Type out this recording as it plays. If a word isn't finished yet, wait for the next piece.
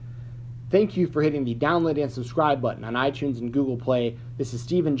Thank you for hitting the download and subscribe button on iTunes and Google Play. This is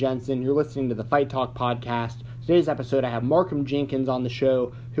Steven Jensen. You're listening to the Fight Talk podcast. Today's episode, I have Markham Jenkins on the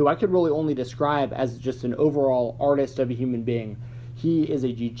show, who I could really only describe as just an overall artist of a human being. He is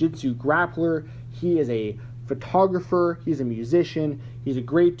a jiu-jitsu grappler. He is a photographer. He's a musician. He's a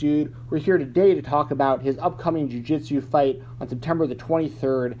great dude. We're here today to talk about his upcoming jiu-jitsu fight on September the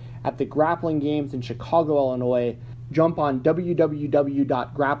 23rd at the Grappling Games in Chicago, Illinois. Jump on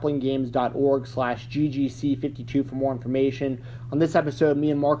www.grapplinggames.org/GGC52 for more information. On this episode,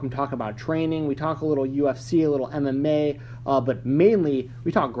 me and Markham talk about training. We talk a little UFC, a little MMA, but mainly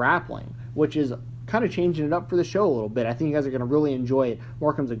we talk grappling, which is kind of changing it up for the show a little bit. I think you guys are going to really enjoy it.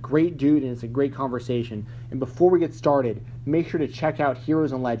 Markham's a great dude, and it's a great conversation. And before we get started, make sure to check out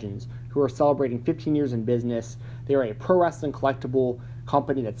Heroes and Legends, who are celebrating 15 years in business. They are a pro wrestling collectible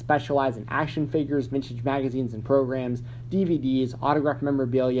company that specializes in action figures, vintage magazines and programs, DVDs, autographed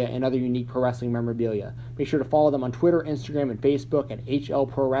memorabilia, and other unique pro wrestling memorabilia. Make sure to follow them on Twitter, Instagram, and Facebook at HL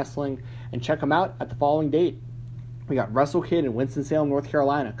Pro Wrestling, and check them out at the following date. We got WrestleKid in Winston-Salem, North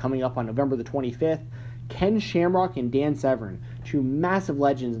Carolina, coming up on November the 25th. Ken Shamrock and Dan Severn, two massive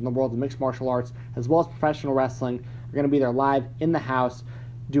legends in the world of mixed martial arts as well as professional wrestling, are going to be there live in the house,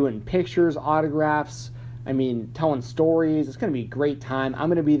 doing pictures, autographs, telling stories. It's going to be a great time. I'm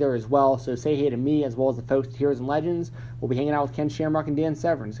going to be there as well, so say hey to me as well as the folks at Heroes and Legends. We'll be hanging out with Ken Shamrock and Dan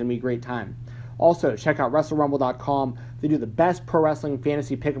Severn. It's going to be a great time. Also, check out WrestleRumble.com. They do the best pro wrestling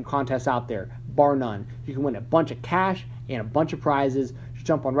fantasy pick'em contests out there, bar none. You can win a bunch of cash and a bunch of prizes. Just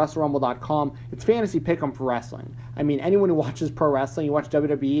jump on WrestleRumble.com. It's fantasy pick'em for wrestling. Anyone who watches pro wrestling, you watch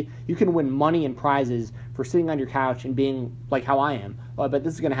WWE, you can win money and prizes for sitting on your couch and being like how I am. Oh, I bet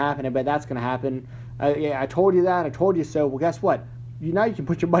this is going to happen. I bet that's going to happen. I told you that. I told you so. Well, guess what? Now you can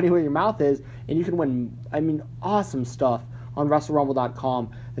put your money where your mouth is, and you can win, awesome stuff on WrestleRumble.com.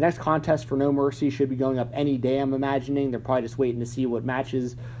 The next contest for No Mercy should be going up any day, I'm imagining. They're probably just waiting to see what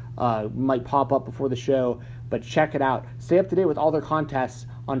matches might pop up before the show, but check it out. Stay up to date with all their contests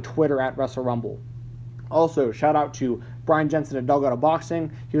on Twitter at WrestleRumble. Also, shout out to Brian Jensen at Delgado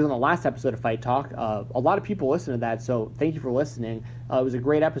Boxing. He was on the last episode of Fight Talk. A lot of people listen to that, so thank you for listening. It was a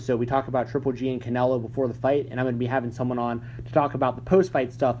great episode. We talked about Triple G and Canelo before the fight, and I'm going to be having someone on to talk about the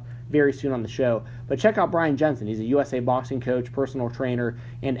post-fight stuff very soon on the show. But check out Brian Jensen. He's a USA boxing coach, personal trainer,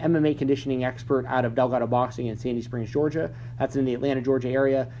 and MMA conditioning expert out of Delgado Boxing in Sandy Springs, Georgia. That's in the Atlanta, Georgia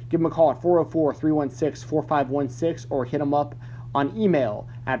area. Give him a call at 404-316-4516 or hit him up on email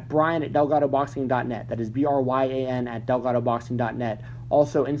at brian@delgadoboxing.net. That is BRYAN at delgadoboxing.net.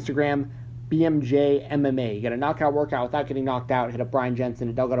 Also, Instagram, BMJ MMA. You got a knockout workout without getting knocked out. Hit up Brian Jensen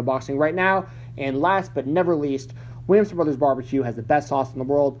at Delgado Boxing right now. And last but never least, Williamson Brothers Barbecue has the best sauce in the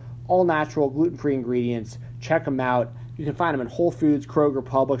world. All natural, gluten-free ingredients. Check them out. You can find them in Whole Foods, Kroger,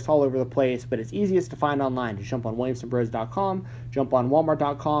 Publix, all over the place, but it's easiest to find online. Just jump on WilliamsonBros.com, jump on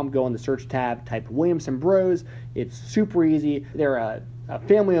Walmart.com, go in the search tab, type Williamson Bros. It's super easy. They're a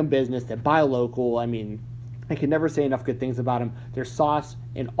family-owned business that buy local. I can never say enough good things about them. Their sauce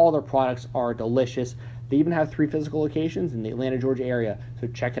and all their products are delicious. They even have 3 physical locations in the Atlanta, Georgia area, so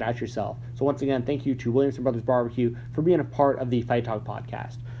check it out yourself. So once again, thank you to Williamson Brothers Barbecue for being a part of the Fight Talk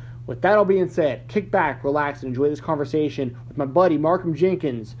podcast. With that all being said, kick back, relax, and enjoy this conversation with my buddy Markham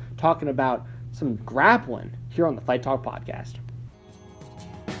Jenkins talking about some grappling here on the Fight Talk podcast.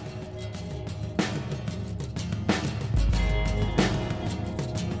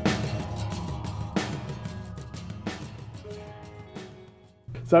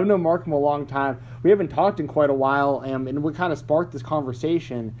 So I've known Markham a long time. We haven't talked in quite a while, and what kind of sparked this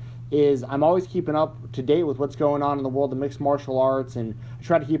conversation is I'm always keeping up to date with what's going on in the world of mixed martial arts, and I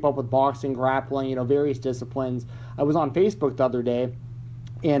try to keep up with boxing, grappling, various disciplines. I was on Facebook the other day,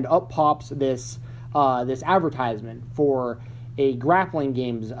 and up pops this advertisement for a grappling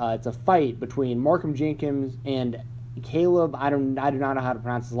games. It's a fight between Markham Jenkins and Caleb. I do not know how to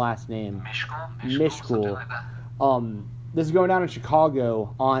pronounce his last name. Mishkul. Like this is going down in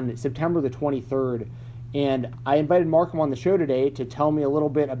Chicago on September the 23rd. And I invited Markham on the show today to tell me a little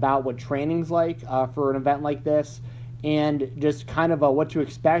bit about what training's like for an event like this, and just kind of what to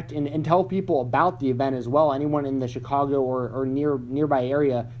expect, and tell people about the event as well. Anyone in the Chicago or nearby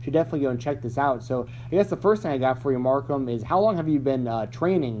area should definitely go and check this out. So I guess the first thing I got for you, Markham, is how long have you been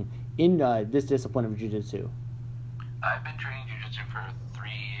training in this discipline of jiu-jitsu? I've been training jiu-jitsu for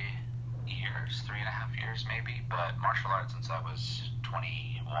 3.5 years maybe, but martial arts since I was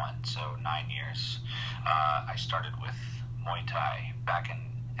 21, so 9 years. I started with Muay Thai back in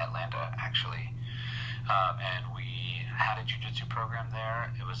Atlanta, actually, and we had a jiu-jitsu program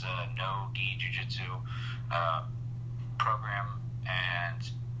there. It was a no-gi jiu-jitsu program,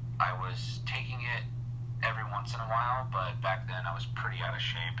 and I was taking it every once in a while, but back then I was pretty out of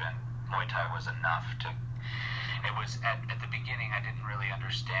shape, and Muay Thai was enough to. It was at the beginning I didn't really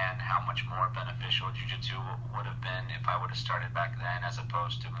understand how much more beneficial Jiu-Jitsu would have been if I would have started back then as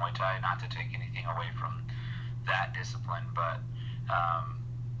opposed to Muay Thai. Not to take anything away from that discipline, but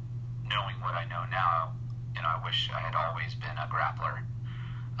knowing what I know now, I wish I had always been a grappler.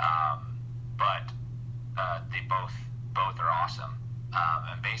 But they both are awesome.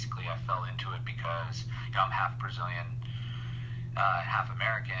 And basically I fell into it because I'm half Brazilian, half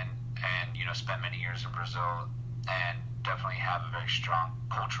American, and spent many years in Brazil, and definitely have a very strong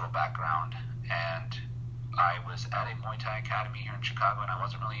cultural background. And I was at a Muay Thai academy here in Chicago, and I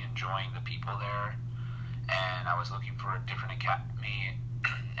wasn't really enjoying the people there, and I was looking for a different academy,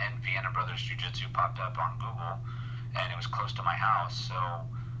 and Vienna Brothers Jiu-Jitsu popped up on Google, and it was close to my house, so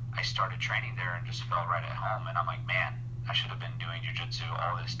I started training there and just felt right at home. And I'm like, man, I should have been doing jiu-jitsu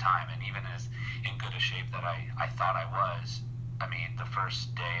all this time. And even as in good a shape that I thought I was, I mean, the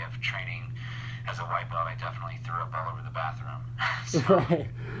first day of training as a white belt, I definitely threw up all over the bathroom. Right.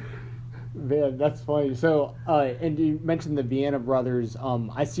 Man, that's funny. So, and you mentioned the Vienna Brothers.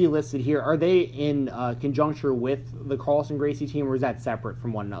 I see listed here. Are they in conjuncture with the Carlson Gracie team, or is that separate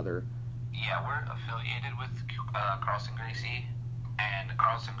from one another? Yeah, we're affiliated with Carlson Gracie, and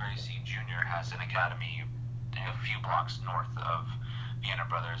Carlson Gracie Jr. has an academy a few blocks north of Vienna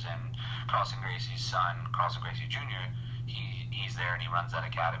Brothers, and Carlson Gracie's son, Carlson Gracie Jr., he's there and he runs that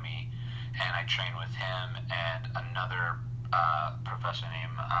academy, and I train with him and another professor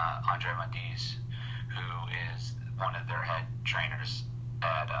named Andre Madiz, who is one of their head trainers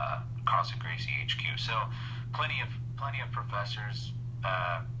at Carlson Gracie HQ. So plenty of professors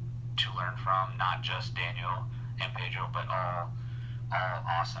to learn from, not just Daniel and Pedro, but all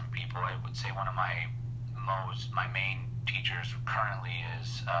awesome people. I would say one of my main teachers currently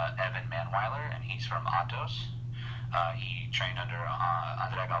is Evan Manweiler, and he's from Atos. He trained under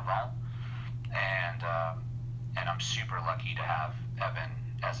Andre Galvão, and I'm super lucky to have Evan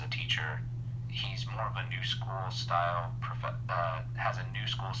as a teacher. He's more of a new school style, has a new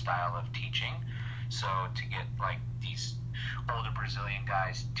school style of teaching. So to get like these older Brazilian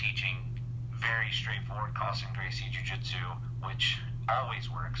guys teaching very straightforward Carlson Gracie Jiu-Jitsu, which always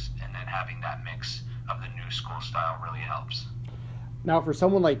works, and then having that mix of the new school style really helps. Now, for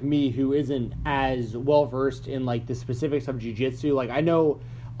someone like me who isn't as well versed in like the specifics of jiu-jitsu, like I know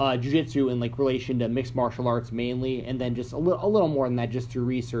jiu-jitsu in like relation to mixed martial arts mainly, and then just a little more than that just through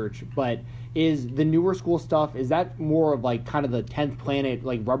research. But is the newer school stuff, is that more of like kind of the 10th planet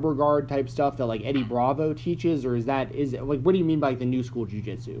like rubber guard type stuff that like Eddie Bravo teaches, or is it like, what do you mean by like the new school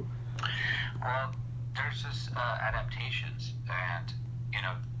jiu-jitsu? Well, there's just adaptations, and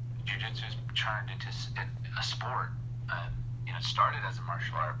jiu-jitsu is turned into a sport. It started as a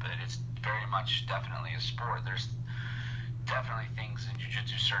martial art, but it's very much definitely a sport. There's definitely things in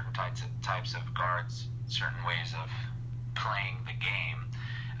jiu-jitsu, certain types of guards, certain ways of playing the game,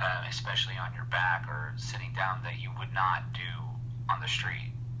 especially on your back or sitting down, that you would not do on the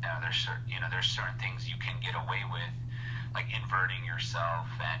street. There's certain things you can get away with, like inverting yourself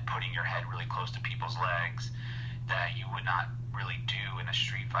and putting your head really close to people's legs, that you would not really do in a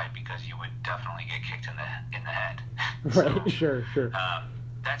street fight because you would definitely get kicked in the head. Right. So, sure.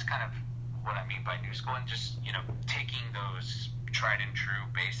 That's kind of what I mean by new school, and just taking those tried and true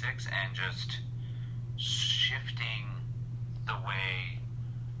basics and just shifting the way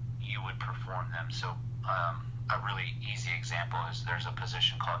you would perform them. So a really easy example is there's a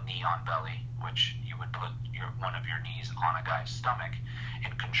position called knee on belly, which you would put one of your knees on a guy's stomach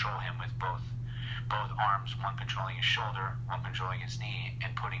and control him with both arms, one controlling his shoulder, one controlling his knee,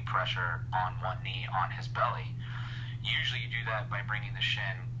 and putting pressure on one knee on his belly. Usually you do that by bringing the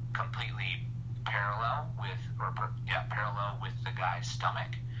shin completely parallel with the guy's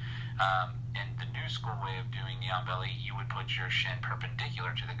stomach. In the new school way of doing knee on belly, you would put your shin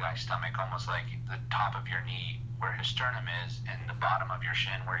perpendicular to the guy's stomach, almost like the top of your knee where his sternum is, and the bottom of your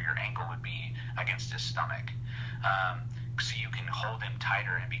shin where your ankle would be against his stomach. So you can hold him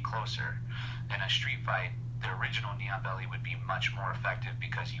tighter and be closer. In a street fight, the original knee on belly would be much more effective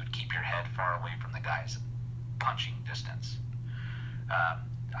because you would keep your head far away from the guy's punching distance.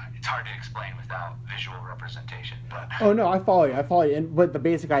 It's hard to explain without visual representation, but oh no, I follow you. But the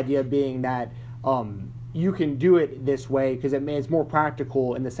basic idea being that you can do it this way because it's more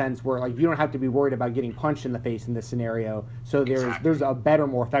practical in the sense where like you don't have to be worried about getting punched in the face in this scenario. So there's a better,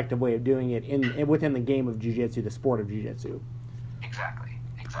 more effective way of doing it within the game of jiu-jitsu, the sport of jiu-jitsu. Exactly.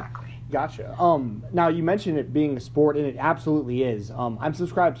 Gotcha. Now you mentioned it being a sport, and it absolutely is. I'm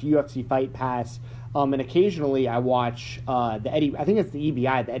subscribed to UFC Fight Pass. And occasionally I watch the Eddie. I think it's the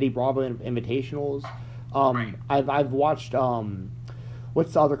EBI, the Eddie Bravo Invitationals. Right. I've watched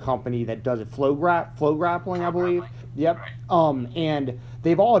what's the other company that does it? Flow Grappling, I Pro believe. grappling. Yep. Right. And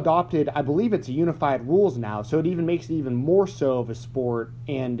they've all adopted, I believe it's a unified rules now, so it even makes it even more so of a sport.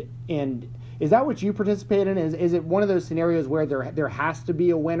 And is that what you participate in? Is it one of those scenarios where there has to be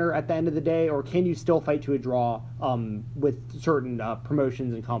a winner at the end of the day, or can you still fight to a draw with certain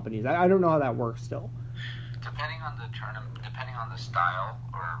promotions and companies? I don't know how that works still. Depending on the tournament, depending on the style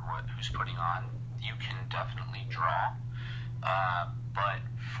or who's putting on, you can definitely draw. But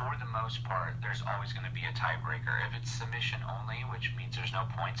for the most part, there's always going to be a tiebreaker. If it's submission only, which means there's no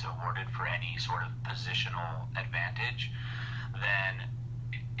points awarded for any sort of positional advantage, then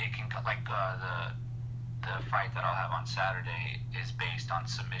it can like the fight that I'll have on Saturday is based on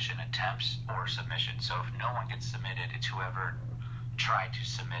submission attempts or submission. So if no one gets submitted, it's whoever tried to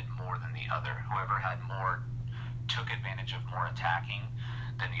submit more than the other. Whoever had more took advantage of more attacking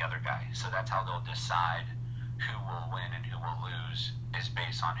than the other guy. So that's how they'll decide who will win and who will lose, is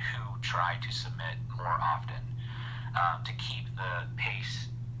based on who tried to submit more often, to keep the pace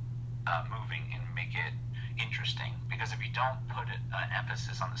moving and make it interesting. Because if you don't put an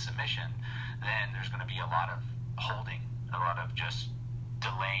emphasis on the submission, then there's going to be a lot of holding, a lot of just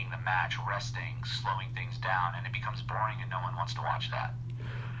delaying the match, resting, slowing things down, and it becomes boring and no one wants to watch that.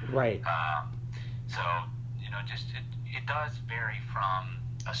 Right. So, just it does vary from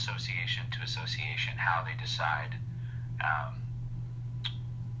association to association how they decide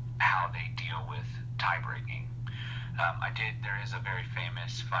how they deal with tie breaking. There is a very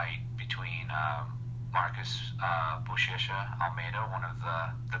famous fight between Marcus Buchecha Almeida, one of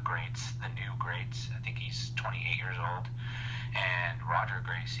the greats, the new greats. I think he's 28 years old, and Roger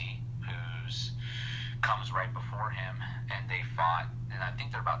Gracie, who's comes right before him, and they fought, and I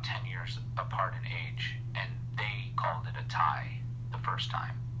think they're about 10 years apart in age, and they called it a tie the first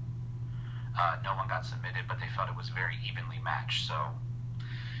time. No one got submitted, but they felt it was very evenly matched. So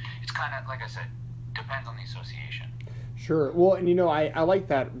it's kind of, like I said, depends on the association. Sure. Well, and I like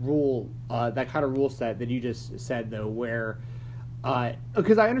that rule, that kind of rule set that you just said, though, where,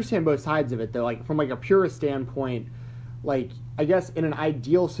 because I understand both sides of it, though, like from like a purist standpoint, like I guess in an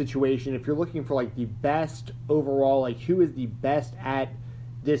ideal situation, if you're looking for like the best overall, like who is the best at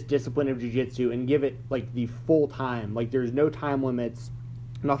this discipline of jiu-jitsu, and give it like the full time, like there's no time limits,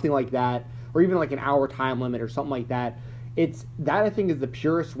 nothing like that, or even like an hour time limit or something like that. It's that I think is the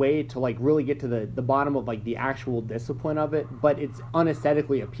purest way to like really get to the bottom of like the actual discipline of it, but it's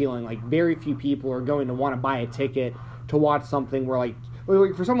unesthetically appealing. Like very few people are going to want to buy a ticket to watch something where like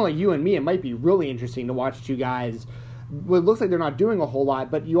for someone like you and me, it might be really interesting to watch two guys. Well, it looks like they're not doing a whole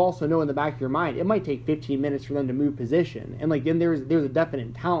lot, but you also know in the back of your mind it might take 15 minutes for them to move position, and like then there's a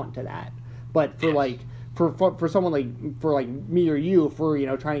definite talent to that. But for like for someone like me or you, for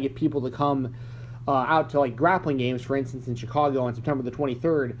trying to get people to come out to like grappling games, for instance, in Chicago on September the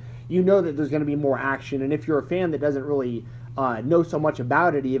 23rd, you know that there's going to be more action, and if you're a fan that doesn't really know so much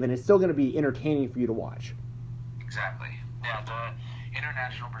about it, even, it's still going to be entertaining for you to watch. Exactly. Yeah, the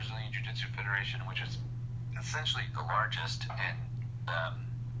International Brazilian Jiu-Jitsu Federation, which is essentially the largest in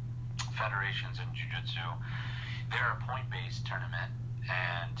federations in jiu-jitsu, they're a point-based tournament,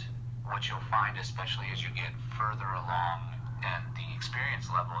 and what you'll find, especially as you get further along and the experience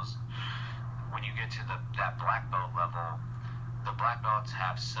levels, when you get to that black belt level, the black belts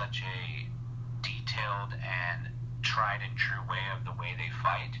have such a detailed and tried and true way of the way they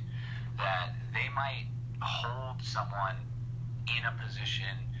fight that they might hold someone in a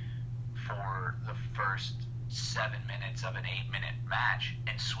position for the first 7 minutes of an 8-minute match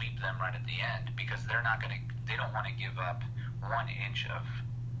and sweep them right at the end, because they don't want to give up 1 inch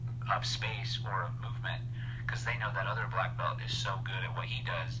of space or of movement, because they know that other black belt is so good at what he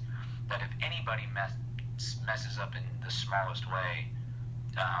does that if anybody messes up in the smallest way,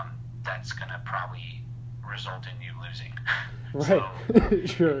 that's going to probably result in you losing. Right. So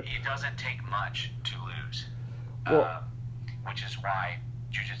Sure. it doesn't take much to lose, Well, which is why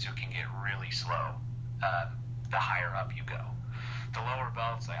jiu-jitsu can get really slow the higher up you go. The lower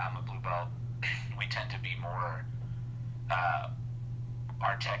belts, like I'm a blue belt, we tend to be more,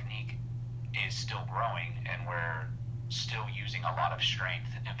 our technique is still growing, and we're still using a lot of strength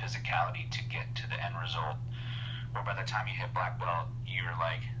and physicality to get to the end result, where by the time you hit black belt, you're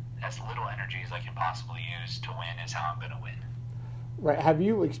like, as little energy as I can possibly use to win is how I'm going to win. right. Have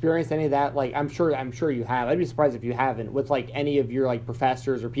you experienced any of that? Like, I'm sure you have. I'd be surprised if you haven't. With like any of your like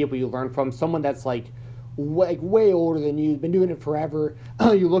professors or people you learn from, someone that's like way older than you. He's been doing it forever.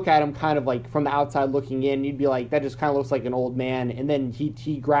 You look at him kind of like from the outside looking in, you'd be like, that just kind of looks like an old man. And then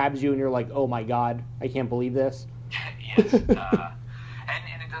he grabs you, and you're like, oh my god, I can't believe this. Yes, and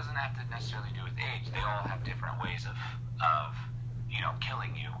it doesn't have to necessarily do with age. They all have different ways of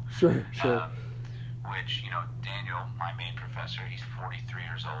killing you. Sure. Which Daniel, my main professor, he's 43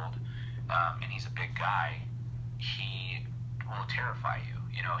 years old, and he's a big guy. He will terrify you.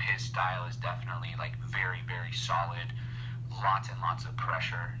 His style is definitely like very, very solid. Lots and lots of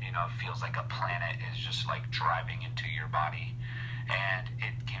pressure. It feels like a planet is just like driving into your body, and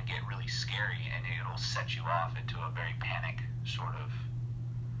it can get really scary, and it'll set you off into a very panic sort of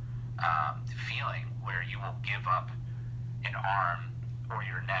feeling where you will give up an arm or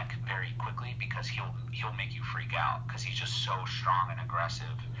your neck very quickly because he'll make you freak out because he's just so strong and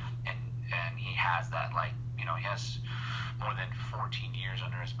aggressive, and he has that he has more than 14 years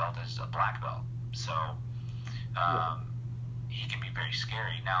under his belt as a black belt, so he can be very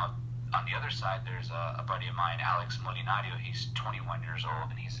scary. Now on the other side, there's a buddy of mine, Alex Molinario. He's 21 years old,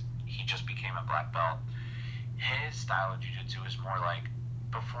 and he just became a black belt. His style of jiu-jitsu is more like,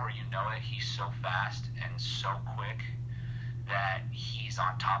 before you know it, he's so fast and so quick that he's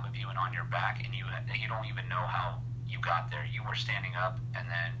on top of you and on your back, and you don't even know how you got there. You were standing up, and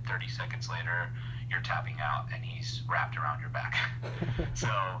then 30 seconds later, you're tapping out, and he's wrapped around your back. So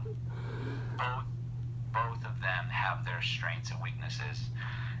both of them have their strengths and weaknesses,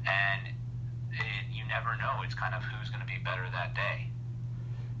 and you never know. It's kind of who's going to be better that day.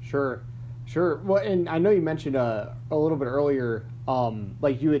 Sure. Well, and I know you mentioned a little bit earlier,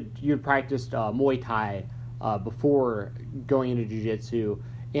 like you had practiced Muay Thai before going into jiu-jitsu,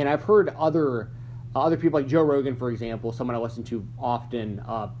 and I've heard other people like Joe Rogan, for example, someone I listen to often,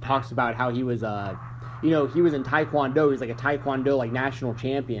 talks about how he was he was in Taekwondo. He's like a Taekwondo like national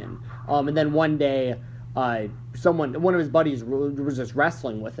champion, and then one day one of his buddies was just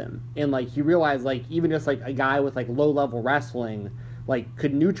wrestling with him, and like he realized like even just like a guy with like low level wrestling like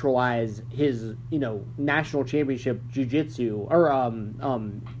could neutralize his national championship jiu-jitsu or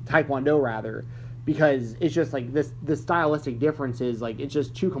taekwondo rather, because it's just like the stylistic differences, like it's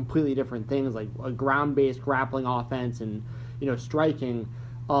just two completely different things, like a ground-based grappling offense and striking.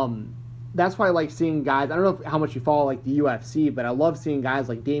 That's why I like seeing guys. I don't know how much you follow like the UFC, but I love seeing guys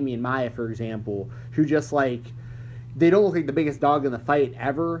like Damian Maia, for example, who just like they don't look like the biggest dog in the fight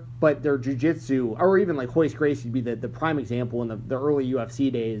ever, but their jiu-jitsu, or even like Royce Gracie would be the prime example in the early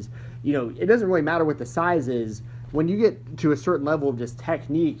UFC days. It doesn't really matter what the size is. When you get to a certain level of just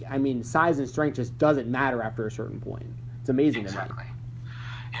technique, I mean, size and strength just doesn't matter after a certain point. It's amazing exactly. to me.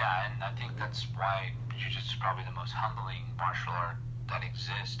 Yeah, and I think that's why jiu-jitsu is probably the most humbling martial art that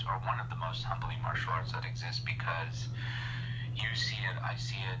exists, or one of the most humbling martial arts that exists, because you see it, I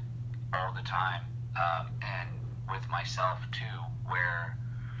see it all the time, and with myself too, where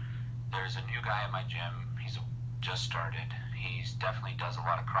there's a new guy at my gym. He's just started. He's definitely does a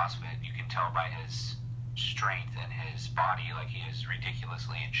lot of CrossFit. You can tell by his strength and his body, like he is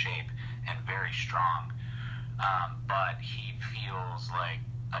ridiculously in shape and very strong. But he feels like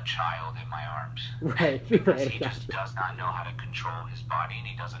a child in my arms. Right. Because he just does not know how to control his body, and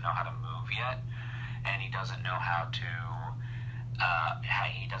he doesn't know how to move yet, and he doesn't know how to.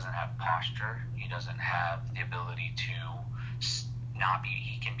 He doesn't have posture. He doesn't have the ability to not be.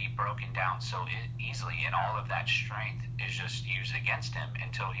 He can be broken down so easily, and all of that strength is just used against him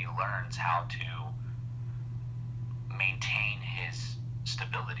until he learns how to maintain his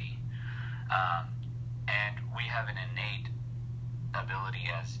stability. And we have an innate ability,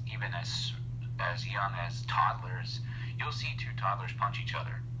 as young as toddlers. You'll see two toddlers punch each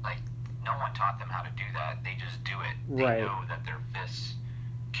other. Like, no one taught them how to do that. They just do it. Right. They know that their fists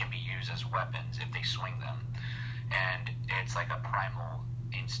can be used as weapons if they swing them. And it's like a primal,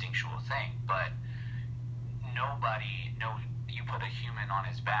 instinctual thing. But you put a human on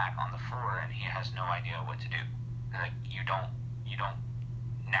his back on the floor, and he has no idea what to do. Like, you don't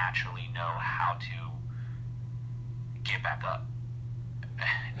naturally know how to get back up.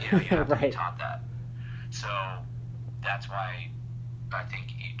 You have to be taught that. So that's why I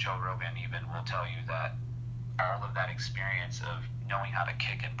think Joe Rogan even will tell you that all of that experience of knowing how to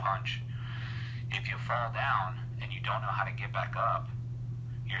kick and punch, if you fall down and you don't know how to get back up,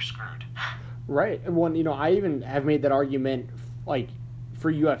 you're screwed. Right. And I even have made that argument, like,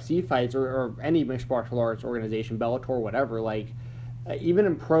 for UFC fights or any mixed martial arts organization, Bellator, whatever. Like, even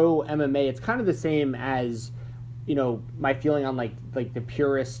in pro MMA, it's kind of the same as, my feeling on like the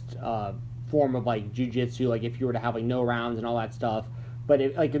purest form of like jiu-jitsu. Like, if you were to have like no rounds and all that stuff, but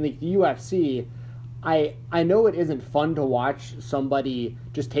like in the UFC, I know it isn't fun to watch somebody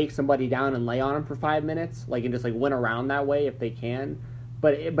just take somebody down and lay on them for 5 minutes, like, and just like win around that way if they can.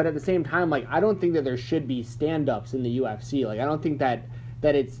 But at the same time, like, I don't think that there should be stand ups in the UFC. Like, I don't think that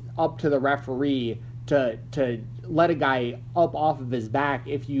it's up to the referee to let a guy up off of his back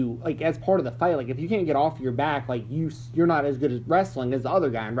if you, like, as part of the fight. Like, if you can't get off your back, like, you're not as good at wrestling as the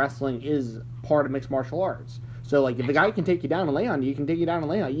other guy, and wrestling is part of mixed martial arts. So, like, if the guy can take you down and lay on you, he can take you down and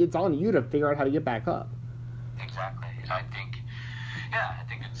lay on you. It's on you to figure out how to get back up. Exactly. I think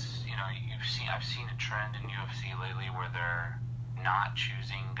it's, I've seen a trend in UFC lately where they're not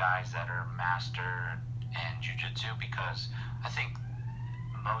choosing guys that are master in jiu-jitsu, because I think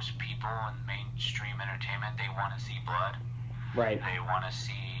most people in mainstream entertainment, they want to see blood. Right. They want to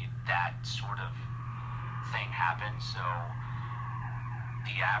see that sort of thing happen. So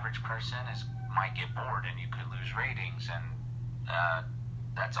the average person might get bored, and you could lose ratings, and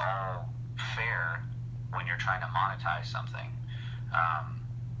that's all fair when you're trying to monetize something.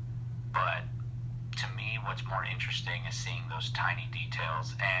 But to me, what's more interesting is seeing those tiny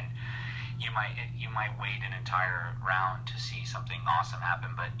details, and you might wait an entire round to see something awesome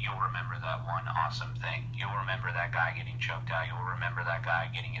happen, but you'll remember that one awesome thing. You'll remember that guy getting choked out. You'll remember that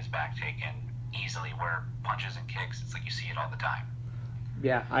guy getting his back taken easily, where punches and kicks, it's like you see it all the time.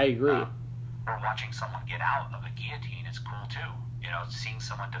 Yeah, I agree. Or watching someone get out of a guillotine is cool too. Seeing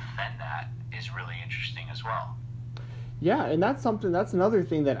someone defend that is really interesting as well. Yeah, and that's another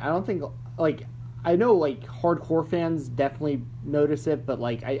thing that I don't think, like, I know, like, hardcore fans definitely notice it, but,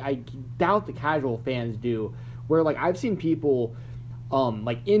 like, I doubt the casual fans do, where, like, I've seen people,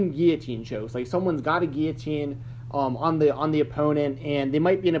 like, in guillotine chokes, like, someone's got a guillotine on the opponent, and they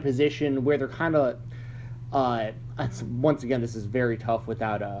might be in a position where they're kind of, once again, this is very tough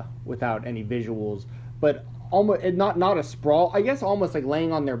without any visuals, but almost not a sprawl, I guess, almost like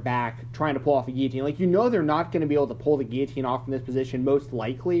laying on their back trying to pull off a guillotine. Like, they're not going to be able to pull the guillotine off in this position, most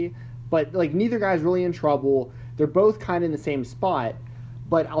likely, but, like, neither guy's really in trouble. They're both kind of in the same spot,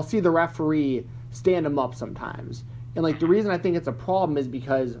 but I'll see the referee stand them up sometimes. And, like, the reason I think it's a problem is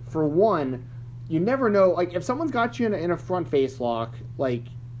because, for one, you never know, like, if someone's got you in a front face lock, like,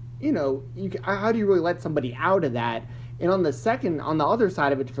 how do you really let somebody out of that? And on the other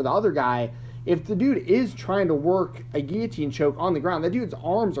side of it, for the other guy, if the dude is trying to work a guillotine choke on the ground, that dude's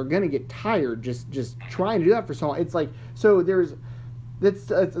arms are going to get tired just trying to do that for so long. It's like, so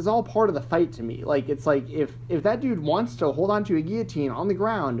it's all part of the fight to me. Like, it's like, if that dude wants to hold on to a guillotine on the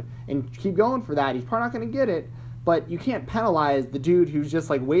ground and keep going for that, he's probably not going to get it, but you can't penalize the dude who's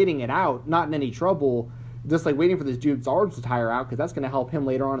just, like, waiting it out, not in any trouble, just, like, waiting for this dude's arms to tire out, because that's going to help him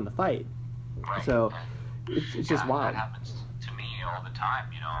later on in the fight. Right. So it's just wild. That happens to me all the time.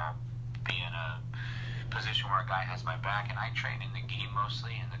 Be in a position where a guy has my back, and I train in the gi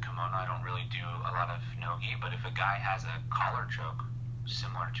mostly. In the kimono, I don't really do a lot of no gi, but if a guy has a collar choke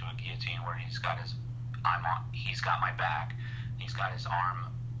similar to a guillotine, where he's got my back, he's got his arm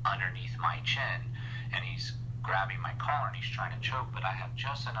underneath my chin, and he's grabbing my collar and he's trying to choke, but I have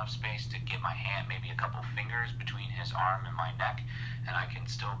just enough space to get my hand, maybe a couple fingers between his arm and my neck, and I can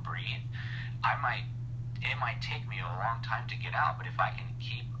still breathe. It might take me a long time to get out, but if I can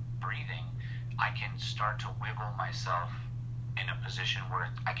keep breathing, I can start to wiggle myself in a position where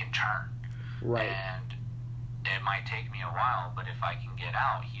I can turn. Right. And it might take me a while, but if I can get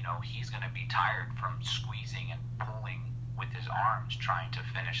out, he's going to be tired from squeezing and pulling with his arms trying to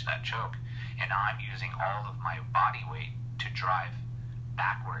finish that choke. And I'm using all of my body weight to drive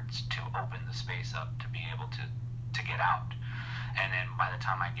backwards to open the space up to be able to get out. And then by the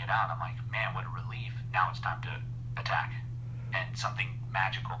time I get out, I'm like, man, what a relief. Now it's time to attack. And something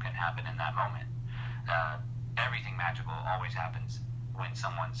magical can happen in that moment. Everything magical always happens when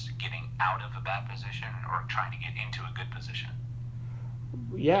someone's getting out of a bad position or trying to get into a good position.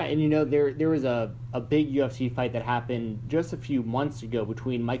 Yeah, and there was a big UFC fight that happened just a few months ago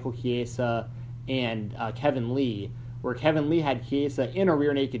between Michael Chiesa and Kevin Lee, where Kevin Lee had Chiesa in a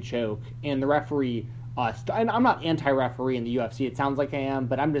rear naked choke, and the referee, and I'm not anti-referee in the UFC, it sounds like I am,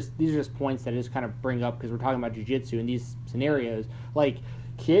 but these are just points that I just kind of bring up because we're talking about jiu-jitsu in these scenarios. Like,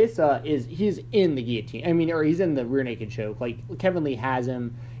 Chiesa he's in the guillotine, or he's in the rear naked choke. Like, Kevin Lee has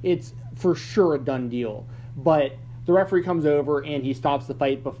him. It's for sure a done deal, but the referee comes over and he stops the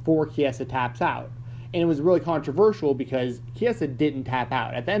fight before Chiesa taps out. And it was really controversial because Chiesa didn't tap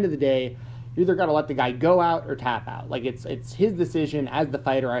out. At the end of the day, you either got to let the guy go out or tap out. Like, it's his decision as the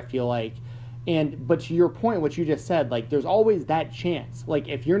fighter, I feel like. But to your point, what you just said, like, there's always that chance. Like,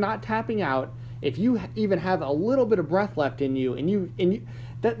 if you're not tapping out, if you even have a little bit of breath left in you,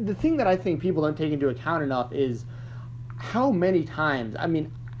 the thing that I think people don't take into account enough is how many times,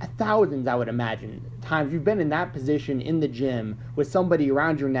 thousands, I would imagine, times you've been in that position in the gym with somebody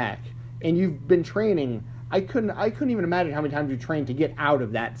around your neck, and you've been training. I couldn't even imagine how many times you trained to get out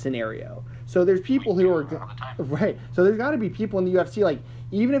of that scenario. So there's people who are right. So there's got to be people in the UFC, like,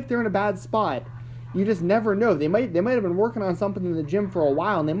 even if they're in a bad spot, you just never know. They might have been working on something in the gym for a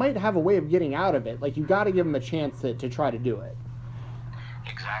while, and they might have a way of getting out of it. Like, you got to give them a chance to try to do it.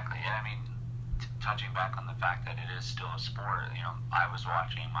 Exactly. And I mean, touching back on the fact that it is still a sport, I was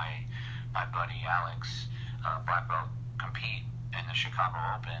watching my buddy Alex Black Belt compete in the Chicago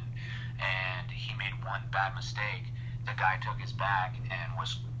Open, and he made one bad mistake. The guy took his back and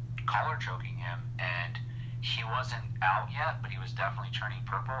was collar choking him, and he wasn't out yet, but he was definitely turning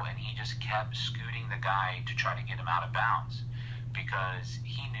purple, and he just kept scooting the guy to try to get him out of bounds, because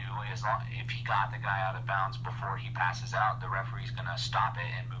he knew if he got the guy out of bounds before he passes out, the referee's going to stop it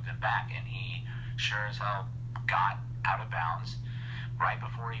and move him back. And he sure as hell got out of bounds right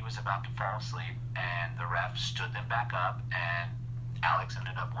before he was about to fall asleep, and the ref stood them back up, and Alex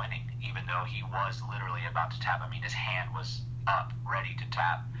ended up winning, even though he was literally about to tap. I mean, his hand was up, ready to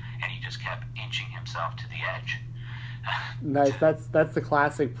tap, and he just kept inching himself to the edge. Nice. That's the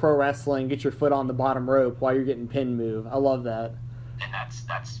classic pro wrestling, get your foot on the bottom rope while you're getting pinned move. I love that. And that's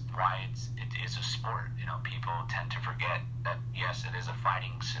why it is a sport. People tend to forget that, yes, it is a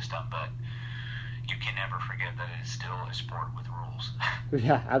fighting system, but you can never forget that it is still a sport with rules.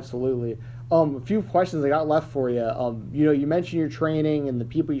 Yeah, absolutely. A few questions I got left for you. You mentioned your training and the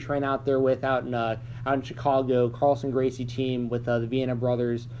people you train out there with out in Chicago, Carlson Gracie team with the Vienna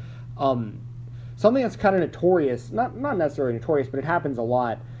brothers. Something that's kind of notorious, not necessarily notorious, but it happens a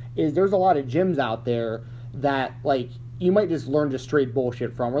lot, is there's a lot of gyms out there that, like, you might just learn just straight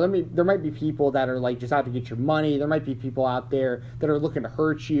bullshit from. Or there might be people that are, like, just out to get your money. There might be people out there that are looking to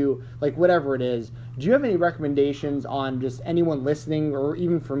hurt you, like, whatever it is. Do you have any recommendations on just anyone listening, or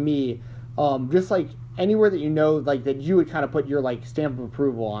even for me, just, like, anywhere that like, that you would kind of put your, like, stamp of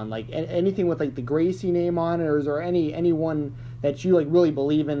approval on? Like, anything with, like, the Gracie name on it, or is there anyone that you, like, really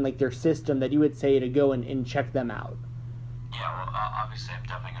believe in, like, their system that you would say to go and check them out? Yeah, well, obviously I'm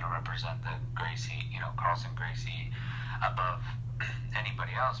definitely going to represent the Gracie, Carlson Gracie above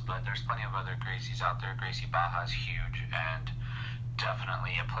anybody else, but there's plenty of other Gracies out there. Gracie Barra is huge, and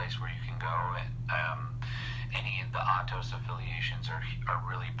definitely a place where you can go. And any of the Atos affiliations are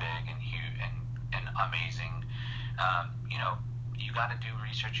really big and huge and amazing. You got to do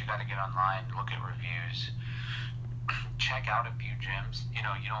research. You got to get online, look at reviews, check out a few gyms. You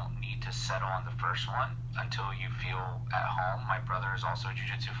don't need to settle on the first one until you feel at home. My brother is also a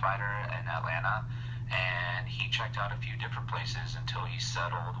jiu-jitsu fighter in Atlanta, and he checked out a few different places until he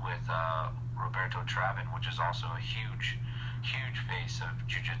settled with Roberto Travin, which is also a huge face of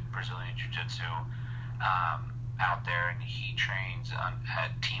Brazilian jiu-jitsu out there, and he trains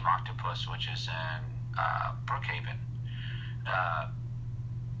at Team Octopus, which is in Brookhaven.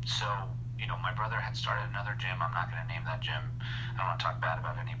 So my brother had started another gym. I'm not going to name that gym. I don't want to talk bad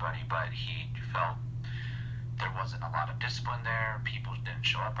about anybody, but he felt there wasn't a lot of discipline there. People didn't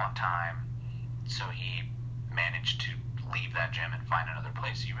show up on time. So he managed to leave that gym and find another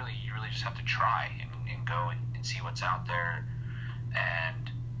place. You really just have to try and go and see what's out there.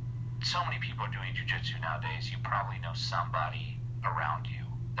 And so many people are doing jiu-jitsu nowadays. You probably know somebody around you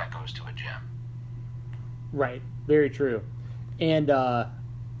that goes to a gym. Right. Very true. And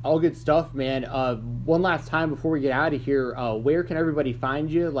all good stuff, man. One last time before we get out of here, where can everybody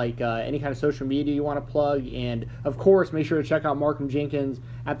find you? Like, any kind of social media you want to plug? And, of course, make sure to check out Markham Jenkins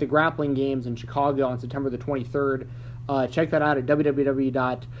at the Grappling Games in Chicago on September the 23rd. Check that out at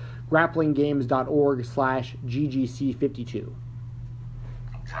www.grapplinggames.org/GGC52.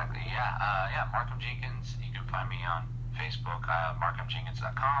 Exactly, yeah. Markham Jenkins. You can find me on Facebook,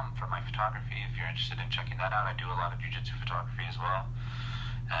 markhamjenkins.com for my photography. If you're interested in checking that out, I do a lot of jiu-jitsu photography as well.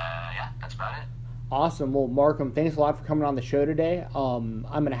 That's about it. Awesome. Well, Markham, thanks a lot for coming on the show today. I'm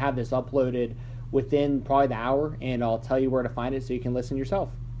going to have this uploaded within probably the hour, and I'll tell you where to find it so you can listen yourself.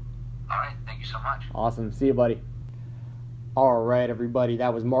 All right. Thank you so much. Awesome. See you, buddy. All right, everybody.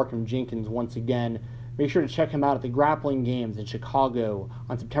 That was Markham Jenkins once again. Make sure to check him out at the Grappling Games in Chicago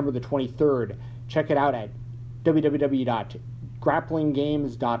on September the 23rd. Check it out at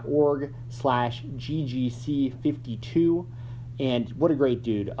www.grapplinggames.org/GGC52. And what a great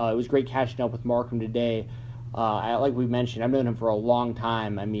dude. It was great catching up with Markham today. Like we mentioned, I've known him for a long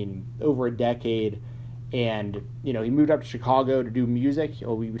time. I mean, over a decade. And, he moved up to Chicago to do music.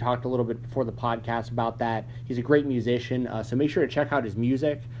 We talked a little bit before the podcast about that. He's a great musician. So make sure to check out his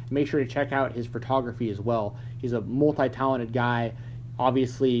music. Make sure to check out his photography as well. He's a multi-talented guy.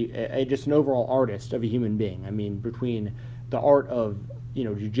 Obviously, just an overall artist of a human being. I mean, between the art of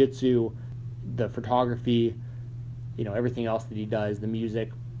jiu-jitsu, the photography, everything else that he does, the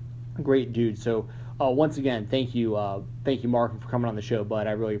music. Great dude. So once again, thank you, Mark, for coming on the show, bud.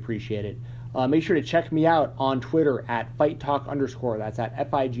 I really appreciate it. Make sure to check me out on Twitter at @FightTalk_. That's at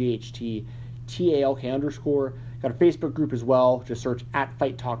FIGHTTALK_. Got a Facebook group as well. Just search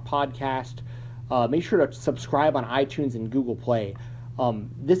 @FightTalk_Podcast. Make sure to subscribe on iTunes and Google Play.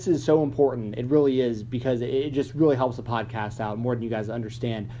 This is so important. It really is, because it just really helps the podcast out more than you guys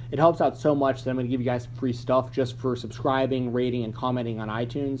understand. It helps out so much that I'm going to give you guys free stuff just for subscribing, rating, and commenting on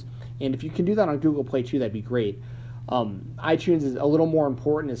iTunes. And if you can do that on Google Play too, that'd be great. iTunes is a little more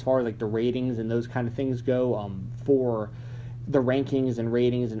important as far as like the ratings and those kind of things go, for the rankings and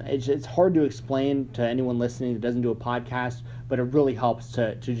ratings, and it's hard to explain to anyone listening that doesn't do a podcast, but it really helps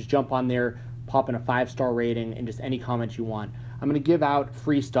to just jump on there, pop in a 5-star rating, and just any comments you want. I'm going to give out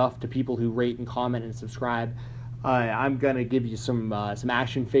free stuff to people who rate and comment and subscribe. I'm going to give you some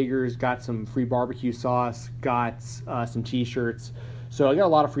action figures, got some free barbecue sauce, got some t-shirts. So I got a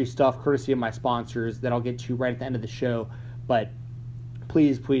lot of free stuff courtesy of my sponsors that I'll get to right at the end of the show. But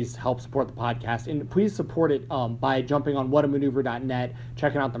please help support the podcast. And please support it by jumping on whatamaneuver.net,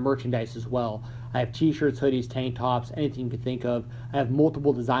 checking out the merchandise as well. I have t-shirts, hoodies, tank tops, anything you can think of. I have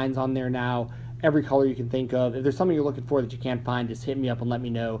multiple designs on there now, every color you can think of. If there's something you're looking for that you can't find, just hit me up and let me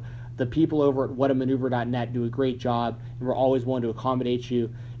know. The people over at whatamaneuver.net do a great job, and we're always willing to accommodate you.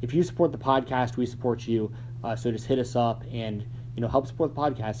 If you support the podcast, we support you. So just hit us up and help support the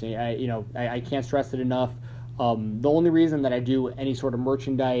podcast. I can't stress it enough. The only reason that I do any sort of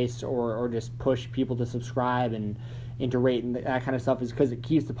merchandise or just push people to subscribe and to rate and that kind of stuff is because it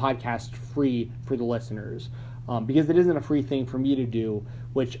keeps the podcast free for the listeners. Because it isn't a free thing for me to do,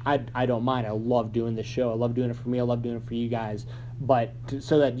 which I don't mind. I love doing this show. I love doing it for me. I love doing it for you guys. But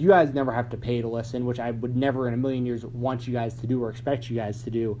so that you guys never have to pay to listen, which I would never in a million years want you guys to do or expect you guys to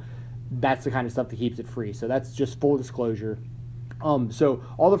do, that's the kind of stuff that keeps it free. So that's just full disclosure. So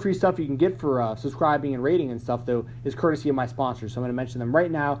all the free stuff you can get for subscribing and rating and stuff, though, is courtesy of my sponsors. So I'm going to mention them right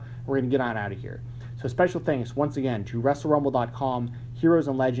now. We're going to get on out of here. So special thanks once again to WrestleRumble.com, Heroes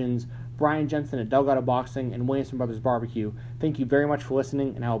and Legends, Brian Jensen at Delgado Boxing, and Williamson Brothers Barbecue. Thank you very much for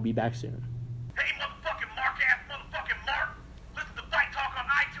listening, and I will be back soon.